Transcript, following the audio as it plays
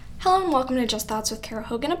Hello and welcome to Just Thoughts with Kara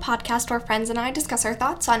Hogan, a podcast where friends and I discuss our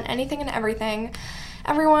thoughts on anything and everything.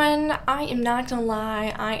 Everyone, I am not gonna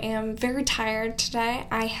lie, I am very tired today.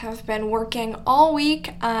 I have been working all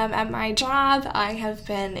week at my job. I have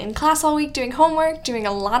been in class all week doing homework, doing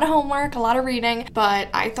a lot of reading, but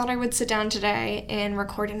I thought I would sit down today and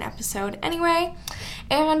record an episode anyway.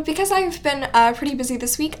 And because I've been pretty busy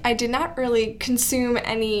this week, I did not really consume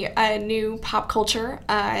any new pop culture.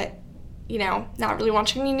 Not really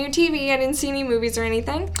watching any new TV. I didn't see any movies or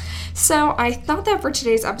anything. So I thought that for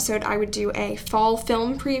today's episode, I would do a fall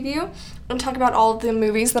film preview and talk about all of the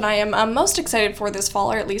movies that I am most excited for this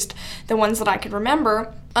fall, or at least the ones that I could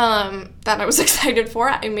remember that I was excited for.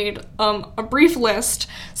 I made a brief list,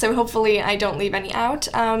 so hopefully I don't leave any out.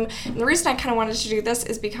 And the reason I kind of wanted to do this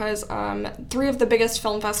is because three of the biggest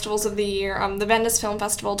film festivals of the year, the Venice Film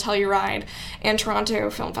Festival, Telluride, and Toronto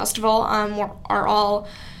Film Festival, are all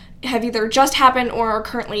have either just happened or are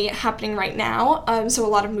currently happening right now. So a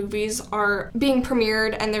lot of movies are being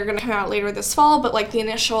premiered and they're going to come out later this fall, but the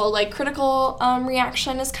initial critical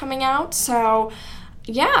reaction is coming out. So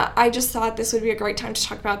yeah, I just thought this would be a great time to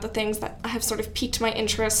talk about the things that have sort of piqued my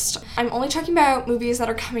interest. I'm only talking about movies that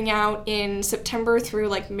are coming out in September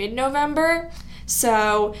through mid-November.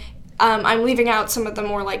 So I'm leaving out some of the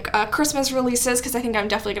more Christmas releases because I think I'm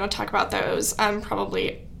definitely going to talk about those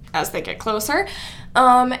probably as they get closer.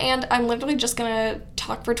 And I'm literally just gonna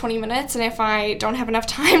talk for 20 minutes, and if I don't have enough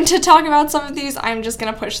time to talk about some of these, I'm just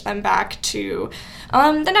gonna push them back to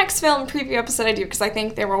the next film preview episode I do, because I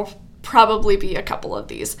think there will probably be a couple of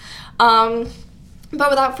these. But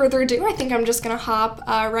without further ado, I think I'm just gonna hop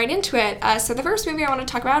right into it. So the first movie I want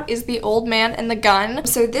to talk about is The Old Man and the Gun.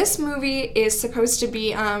 So this movie is supposed to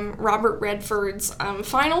be Robert Redford's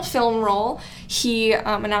final film role. He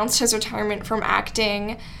announced his retirement from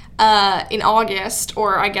acting in August,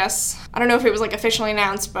 or I guess, I don't know if it was officially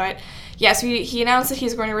announced, but yes, he announced that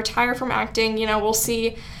he's going to retire from acting. We'll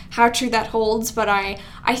see how true that holds, but I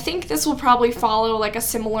think this will probably follow I could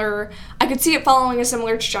see it following a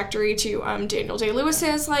similar trajectory to Daniel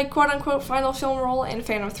Day-Lewis's quote-unquote final film role in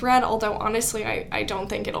Phantom Thread, although honestly I don't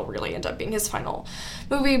think it'll really end up being his final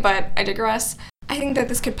movie, but I digress. I think that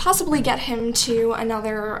this could possibly get him to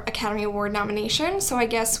another Academy Award nomination, so I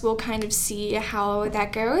guess we'll kind of see how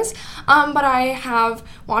that goes. But I have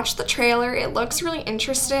watched the trailer. It looks really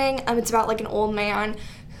interesting. It's about an old man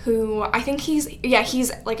who I think he's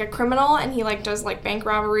a criminal, and he does bank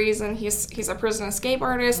robberies, and he's a prison escape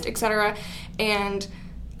artist, etc. And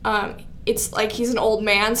it's he's an old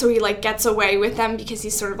man, so he gets away with them because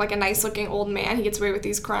he's sort of a nice looking old man. He gets away with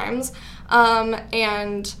these crimes.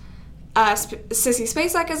 And Sissy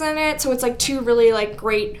Spacek is in it, so it's two really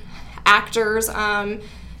great actors.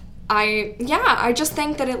 I just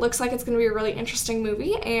think that it looks like it's going to be a really interesting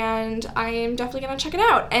movie, and I am definitely going to check it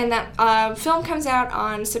out. And that film comes out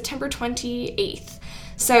on September 28th,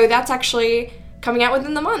 so that's actually coming out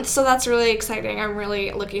within the month, so that's really exciting. I'm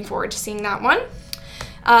really looking forward to seeing that one.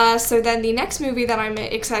 So then the next movie that I'm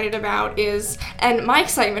excited about is, and my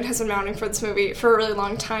excitement has been mounting for this movie for a really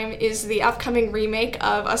long time, is the upcoming remake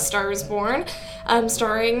of A Star is Born,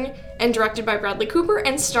 starring and directed by Bradley Cooper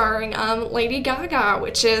and starring Lady Gaga,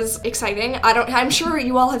 which is exciting. I'm sure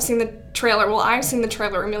you all have seen the trailer. Well, I've seen the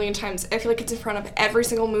trailer a million times. I feel like it's in front of every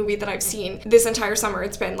single movie that I've seen this entire summer.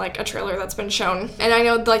 It's been a trailer that's been shown. And I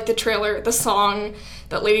know the trailer, the song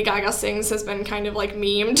that Lady Gaga sings has been kind of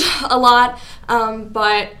memed a lot.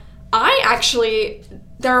 But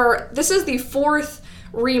this is the fourth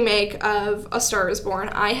remake of A Star is Born.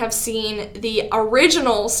 I have seen the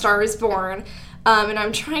original Star is Born, and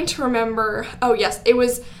I'm trying to remember. Oh yes,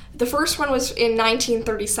 the first one was in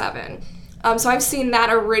 1937. So I've seen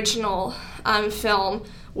that original film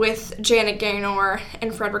with Janet Gaynor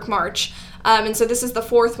and Frederick March. And so this is the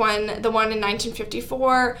fourth one. The one in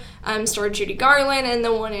 1954 starred Judy Garland, and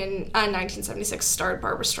the one in 1976 starred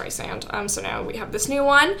Barbra Streisand. So now we have this new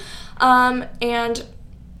one. And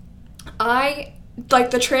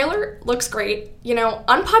the trailer looks great.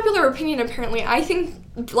 Unpopular opinion, apparently, I think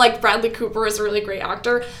Bradley Cooper is a really great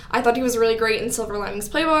actor. I thought he was really great in Silver Linings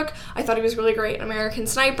Playbook. I thought he was really great in American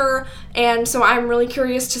Sniper, and so I'm really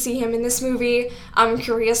curious to see him in this movie. I'm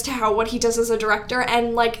curious to what he does as a director,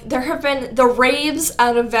 and there have been the raves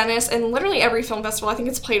out of Venice, and literally every film festival, I think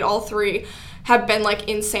it's played all three, have been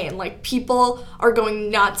insane. People are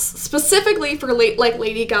going nuts, specifically for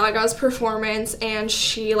Lady Gaga's performance, and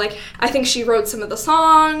she I think she wrote some of the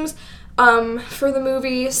songs for the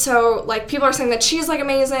movie, so people are saying that she's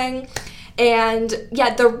amazing, and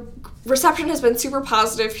yeah, the reception has been super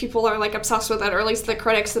positive. People are obsessed with it, or at least the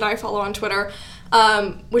critics that I follow on Twitter.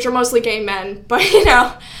 which are mostly gay men, but,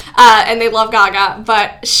 and they love Gaga,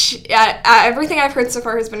 but everything I've heard so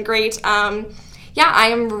far has been great. I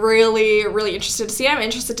am really, really interested to see it. I'm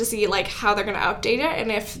interested to see, like, how they're going to update it,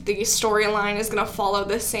 and if the storyline is going to follow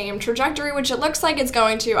the same trajectory, which it looks like it's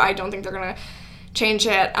going to. I don't think they're going to change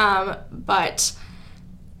it, but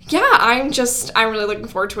yeah, I'm really looking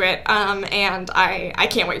forward to it, and I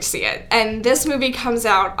can't wait to see it. And this movie comes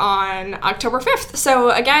out on October 5th, so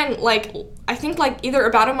again, like, I think, like, either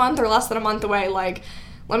about a month or less than a month away. Like,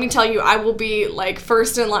 let me tell you, I will be, like,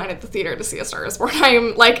 first in line at the theater to see A Star is Born. I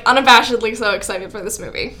am, like, unabashedly so excited for this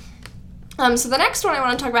movie. So the next one I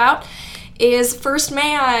want to talk about is First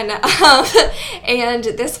Man, and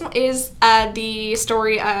this is the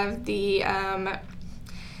story of the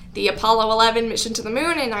Apollo 11 mission to the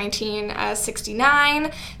moon in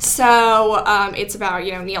 1969. So it's about,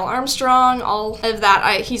 Neil Armstrong, all of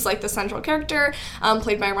that. He's like the central character,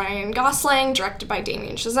 played by Ryan Gosling, directed by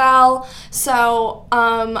Damien Chazelle. So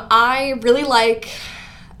I really like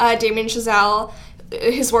Damien Chazelle,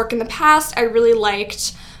 his work in the past. I really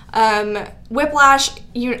liked Whiplash.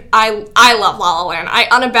 I love La La Land. I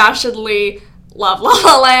unabashedly love La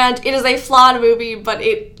La Land. It is a flawed movie, but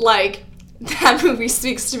that movie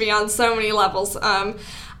speaks to me on so many levels.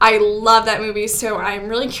 I love that movie, so I'm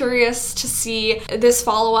really curious to see this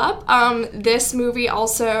follow-up. This movie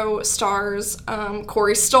also stars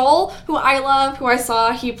Corey Stoll, who I love, who I saw.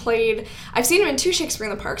 I've seen him in 2 Shakespeare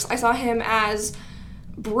in the Parks. I saw him as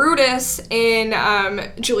Brutus in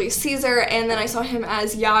Julius Caesar, and then I saw him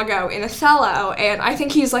as Iago in Othello, and I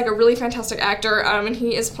think he's, like, a really fantastic actor, and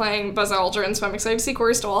he is playing Buzz Aldrin, so I'm excited to see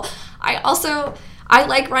Corey Stoll. I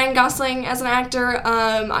like Ryan Gosling as an actor.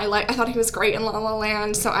 I thought he was great in La La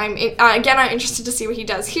Land, so I'm interested to see what he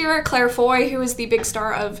does here. Claire Foy, who is the big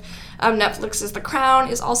star of Netflix's The Crown,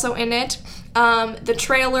 is also in it. The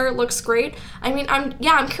trailer looks great. I mean,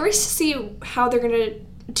 I'm curious to see how they're gonna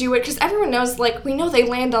do it, because everyone knows, like, we know they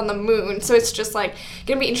land on the moon, so it's just, like,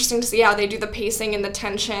 gonna be interesting to see how they do the pacing and the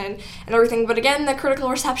tension and everything. But again, the critical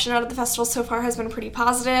reception out of the festival so far has been pretty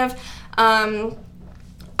positive.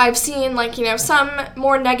 I've seen, like, some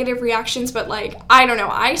more negative reactions, but, like, I don't know.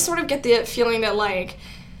 I sort of get the feeling that, like,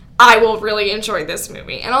 I will really enjoy this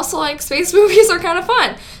movie. And also, like, space movies are kind of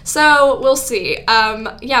fun. So, we'll see.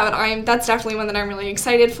 But that's definitely one that I'm really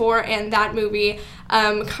excited for, and that movie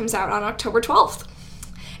comes out on October 12th.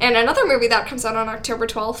 And another movie that comes out on October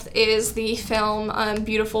 12th is the film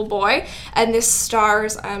Beautiful Boy, and this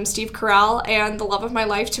stars Steve Carell and the love of my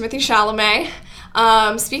life, Timothée Chalamet.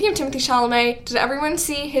 Speaking of Timothée Chalamet, did everyone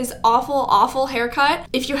see his awful haircut?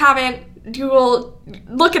 If you haven't, you will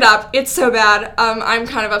look it up. It's so bad. I'm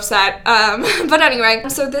kind of upset. But anyway,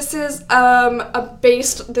 so this is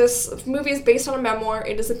this movie is based on a memoir.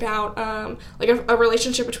 It is about a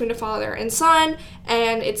relationship between a father and son,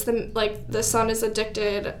 and it's the son is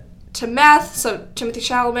addicted to meth, so Timothée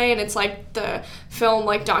Chalamet, and it's like the film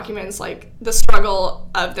documents the struggle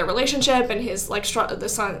of their relationship and his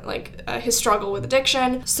his struggle with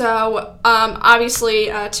addiction. So obviously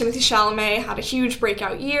Timothée Chalamet had a huge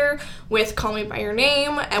breakout year with Call Me by Your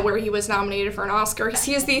Name, where he was nominated for an Oscar.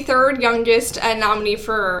 He is the 3rd youngest nominee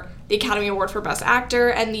for the Academy Award for Best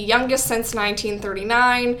Actor, and the youngest since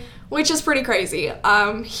 1939, which is pretty crazy.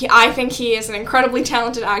 I think he is an incredibly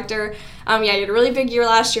talented actor. He had a really big year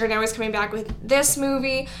last year, now he's coming back with this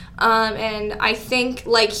movie, and I think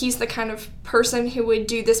he's the kind of person who would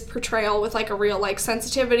do this portrayal with a real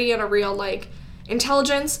sensitivity and a real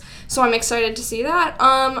intelligence, so I'm excited to see that.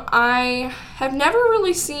 I have never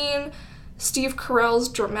really seen Steve Carell's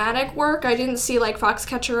dramatic work. I didn't see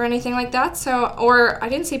Foxcatcher or anything like that, or I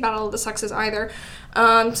didn't see Battle of the Sexes either.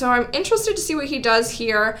 So I'm interested to see what he does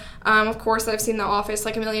here. Of course, I've seen The Office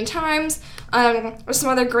a million times. There's some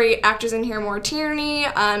other great actors in here, Maura Tierney,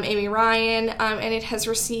 Amy Ryan, and it has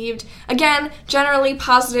received, again, generally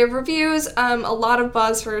positive reviews. A lot of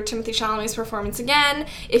buzz for Timothée Chalamet's performance again.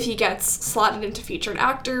 If he gets slotted into featured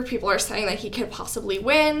actor, people are saying that he could possibly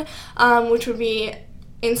win, which would be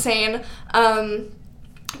insane.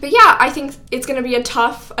 But yeah, I think it's going to be a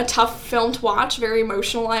tough film to watch, very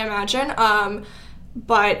emotional, I imagine.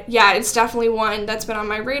 But yeah, it's definitely one that's been on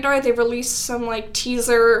my radar. They've released some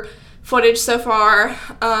teaser footage so far.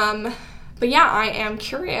 But yeah, I am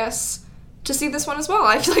curious to see this one as well.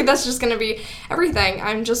 I feel like that's just going to be everything.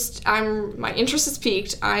 My interest is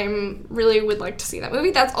piqued. I'm really would like to see that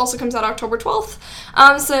movie. That also comes out October 12th.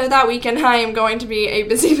 So that weekend I am going to be a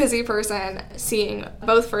busy person seeing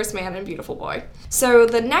both First Man and Beautiful Boy. So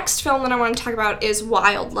the next film that I want to talk about is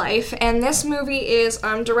Wildlife, and this movie is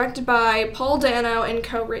directed by Paul Dano and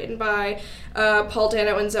co-written by Paul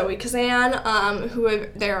Dano and Zoe Kazan,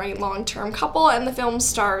 they're a long-term couple, and the film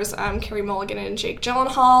stars Carey Mulligan and Jake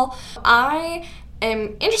Gyllenhaal. I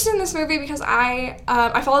am interested in this movie because I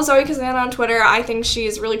follow Zoe Kazan on Twitter. I think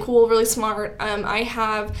she's really cool, really smart. I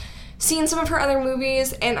have seen some of her other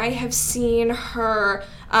movies, and I have seen her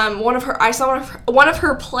I saw one of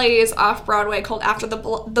her plays off Broadway called After the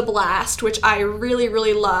Blast, which I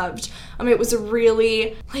really loved. It was a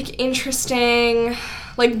really interesting,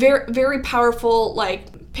 very very powerful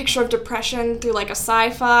picture of depression through a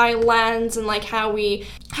sci-fi lens, and how we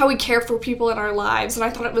care for people in our lives, and I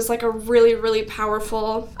thought it was a really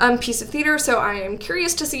powerful piece of theater. So I am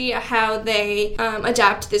curious to see how they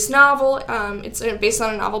adapt this novel. It's based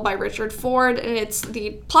on a novel by Richard Ford, and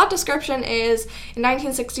the plot description is: in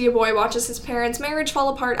 1960, a boy watches his parents' marriage fall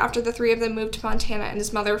apart after the three of them move to Montana, and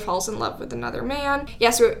his mother falls in love with another man.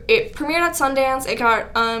 So it premiered at Sundance. It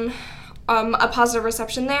got a positive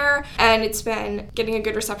reception there, and it's been getting a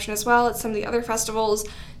good reception as well at some of the other festivals.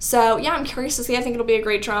 So yeah, I'm curious to see. I think it'll be a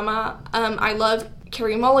great drama. I love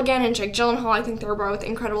Carey Mulligan and Jake Gyllenhaal. I think they're both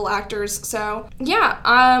incredible actors. So yeah,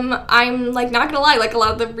 I'm not gonna lie, a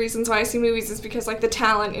lot of the reasons why I see movies is because the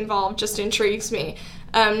talent involved just intrigues me.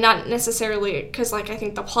 Not necessarily because I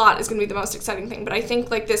think the plot is gonna be the most exciting thing, but I think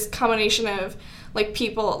this combination of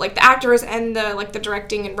people, the actors and the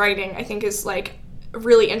directing and writing, I think is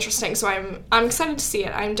really interesting. So I'm excited to see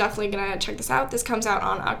it. I'm definitely gonna check this out. This comes out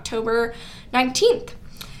on October 19th.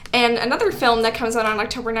 And another film that comes out on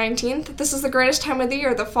October 19th, this is the greatest time of the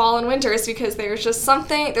year, the fall and winter, is because there's 5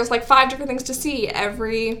 different things to see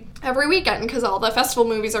every weekend, because all the festival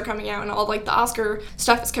movies are coming out and all the Oscar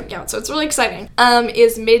stuff is coming out. So it's really exciting.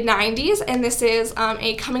 Is Mid-90s, and this is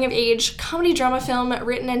a coming-of-age comedy drama film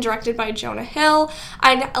written and directed by Jonah Hill.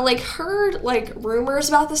 I heard rumors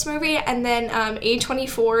about this movie, and then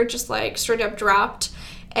A24 just straight up dropped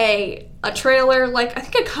a trailer I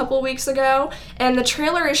think a couple weeks ago, and the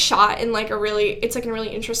trailer is shot in a really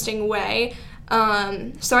interesting way.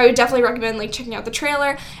 So I would definitely recommend checking out the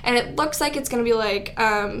trailer, and it looks like it's gonna be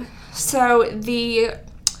so the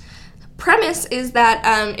premise is that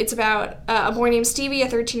it's about a boy named Stevie, a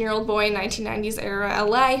 13-year-old boy in 1990s era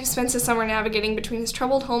LA, who spends his summer navigating between his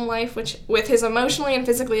troubled home life with his emotionally and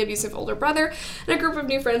physically abusive older brother and a group of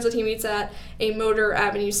new friends that he meets at a Motor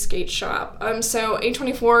Avenue skate shop. So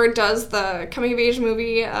A24 does the coming-of-age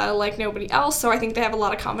movie like nobody else, so I think they have a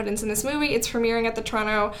lot of confidence in this movie. It's premiering at the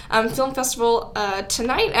Toronto Film Festival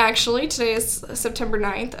tonight, actually. Today is September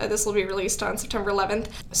 9th. This will be released on September 11th.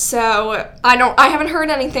 So I haven't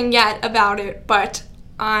heard anything yet about it, but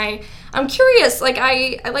I'm curious.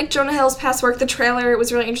 I like Jonah Hill's past work. The trailer, it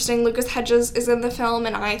was really interesting. Lucas Hedges is in the film,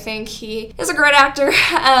 and I think he is a great actor.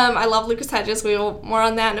 I love Lucas Hedges. We will more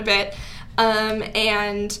on that in a bit.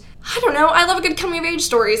 And I don't know, I love a good coming-of-age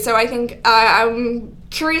story, so I think I'm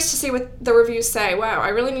curious to see what the reviews say. Wow, I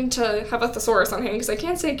really need to have a thesaurus on hand, because I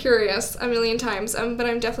can't say curious a million times, but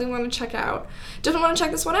I definitely want to check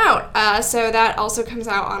this one out. So that also comes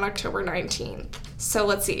out on October 19th. So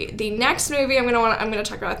let's see. The next movie I'm gonna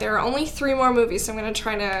talk about, there are only 3 more movies, so I'm gonna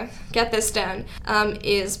try to get this done,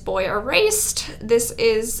 is Boy Erased. This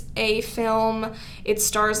is a film. It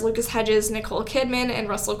stars Lucas Hedges, Nicole Kidman, and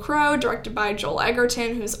Russell Crowe, directed by Joel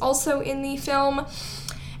Egerton, who's also in the film.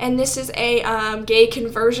 And this is a gay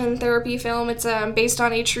conversion therapy film. It's based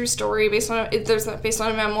on a true story, based on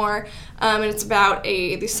a memoir, and it's about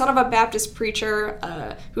the son of a Baptist preacher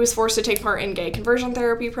who was forced to take part in gay conversion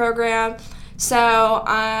therapy program. So,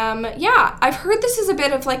 yeah, I've heard this is a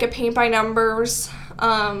bit of a paint by numbers,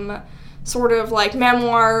 sort of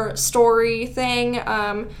memoir story thing,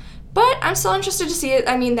 but I'm still interested to see it.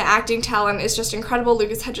 I mean, the acting talent is just incredible.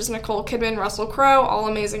 Lucas Hedges, Nicole Kidman, Russell Crowe, all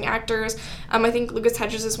amazing actors. I think Lucas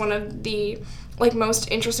Hedges is one of the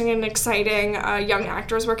most interesting and exciting young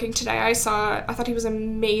actors working today. I thought he was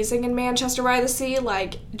amazing in Manchester by the Sea,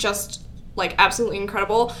 absolutely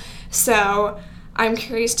incredible. So I'm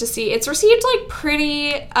curious to see. It's received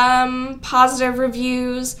pretty positive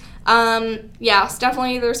reviews. Yeah,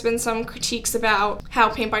 definitely there's been some critiques about how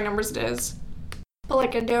paint by numbers it is.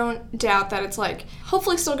 But I don't doubt that it's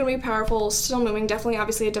hopefully still gonna be powerful, still moving. Definitely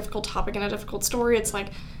obviously a difficult topic and a difficult story. It's Timothée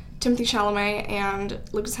Chalamet and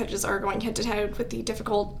Lucas Hedges are going head to head with the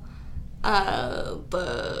difficult,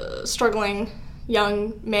 the struggling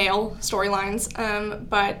young male storylines.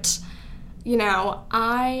 But you know,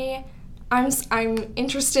 I'm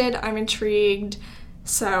interested, I'm intrigued,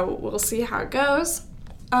 so we'll see how it goes.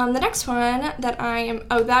 The next one that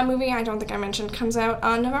that movie I don't think I mentioned comes out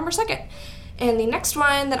on November 2nd. And the next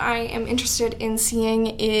one that I am interested in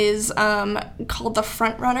seeing is called The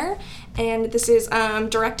Frontrunner, and this is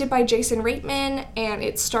directed by Jason Reitman, and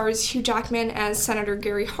it stars Hugh Jackman as Senator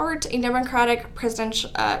Gary Hart, a Democratic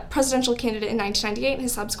presidential candidate in 1998, and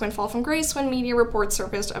his subsequent fall from grace when media reports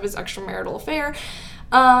surfaced of his extramarital affair.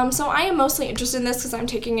 So I am mostly interested in this because I'm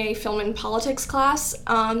taking a film and politics class,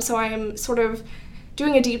 so I am sort of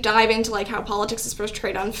doing a deep dive into like how politics is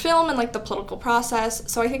portrayed on film and like the political process.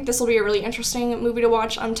 So I think this will be a really interesting movie to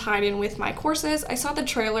watch. I'm tied in with my courses. I saw the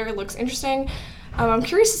trailer, it looks interesting. I'm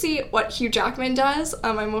curious to see what Hugh Jackman does.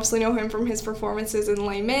 I mostly know him from his performances in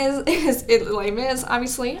Les Mis,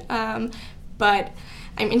 obviously. But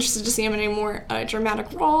I'm interested to see him in a more dramatic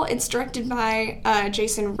role. It's directed by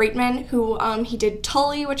Jason Reitman, who he did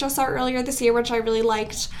Tully, which I saw earlier this year, which I really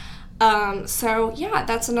liked. So yeah,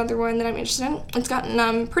 that's another one that I'm interested in. It's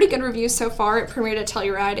gotten pretty good reviews so far. It premiered at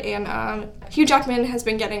Telluride, and Hugh Jackman has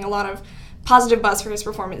been getting a lot of positive buzz for his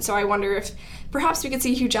performance, so I wonder if perhaps we could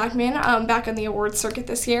see Hugh Jackman back on the awards circuit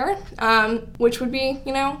this year, which would be,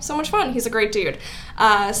 you know, so much fun. He's a great dude.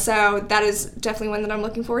 So that is definitely one that I'm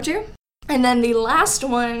looking forward to. And then the last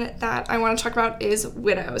one that I want to talk about is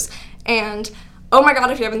Widows. And oh my god,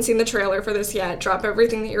 if you haven't seen the trailer for this yet, drop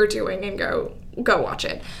everything that you're doing and go watch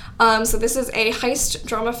it. So this is a heist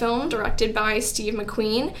drama film directed by Steve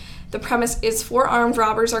McQueen. The premise is 4 armed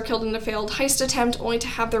robbers are killed in a failed heist attempt only to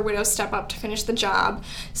have their widows step up to finish the job.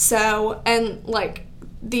 So, and like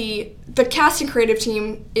the cast and creative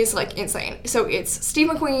team is like insane. So it's Steve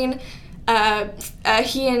McQueen,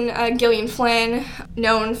 he and Gillian Flynn,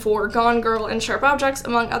 known for Gone Girl and Sharp Objects,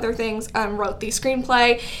 among other things, wrote the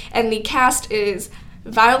screenplay, and the cast is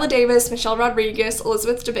Viola Davis, Michelle Rodriguez,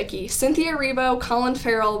 Elizabeth Debicki, Cynthia Erivo, Colin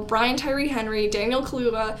Farrell, Brian Tyree Henry, Daniel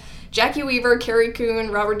Kaluuya, Jackie Weaver, Carrie Coon,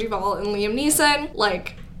 Robert Duvall, and Liam Neeson.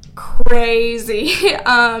 Like, crazy.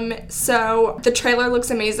 So the trailer looks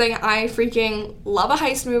amazing. I freaking love a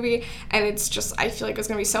heist movie, and it's just, I feel like it's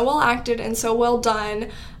gonna be so well acted and so well done.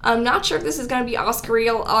 I'm not sure if this is gonna be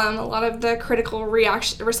Oscar-real. A lot of the critical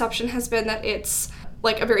reception has been that it's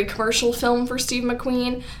like a very commercial film for Steve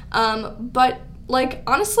McQueen, but like,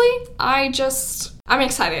 honestly, I'm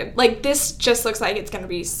excited. Like, this just looks like it's gonna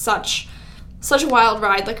be such a wild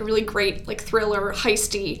ride, like a really great, like, thriller,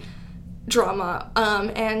 heisty drama,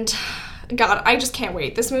 and god, I just can't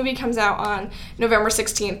wait. This movie comes out on November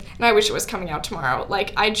 16th, and I wish it was coming out tomorrow.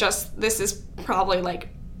 Like, this is probably, like,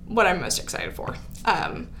 what I'm most excited for.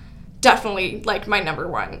 Definitely, like, my number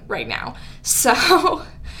one right now. So,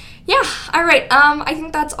 yeah, alright, I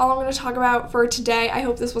think that's all I'm going to talk about for today. I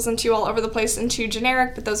hope this wasn't too all over the place and too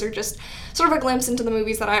generic, but those are just sort of a glimpse into the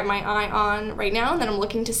movies that I have my eye on right now and that I'm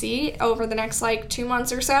looking to see over the next, like, 2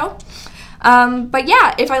 months or so. But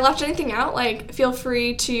yeah, if I left anything out, like, feel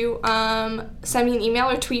free to send me an email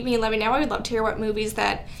or tweet me and let me know. I would love to hear what movies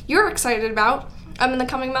that you're excited about in the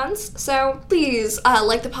coming months. So please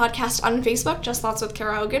like the podcast on Facebook, Just Thoughts with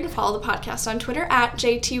Kara Hogan. Follow the podcast on Twitter at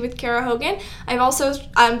JT with Kara Hogan. I've also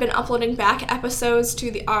been uploading back episodes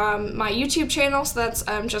to the my YouTube channel, so that's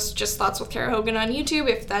just Thoughts with Kara Hogan on YouTube.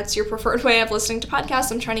 If that's your preferred way of listening to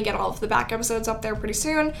podcasts, I'm trying to get all of the back episodes up there pretty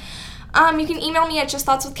soon. You can email me at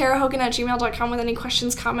justthoughtswithkarahogan@gmail.com with any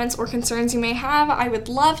questions, comments, or concerns you may have. I would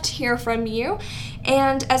love to hear from you.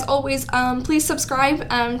 And as always, please subscribe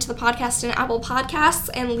to the podcast in Apple Podcasts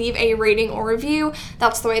and leave a rating or review.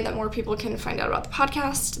 That's the way that more people can find out about the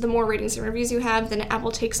podcast. The more ratings and reviews you have, then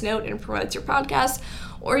Apple takes note and promotes your podcast.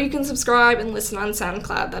 Or you can subscribe and listen on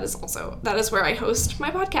SoundCloud. That is where I host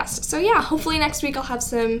my podcast. So yeah, hopefully next week I'll have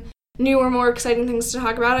some new or more exciting things to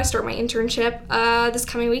talk about. I start my internship this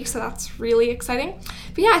coming week, so that's really exciting.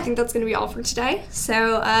 But yeah, I think that's going to be all for today.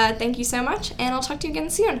 So thank you so much, and I'll talk to you again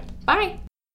soon. Bye!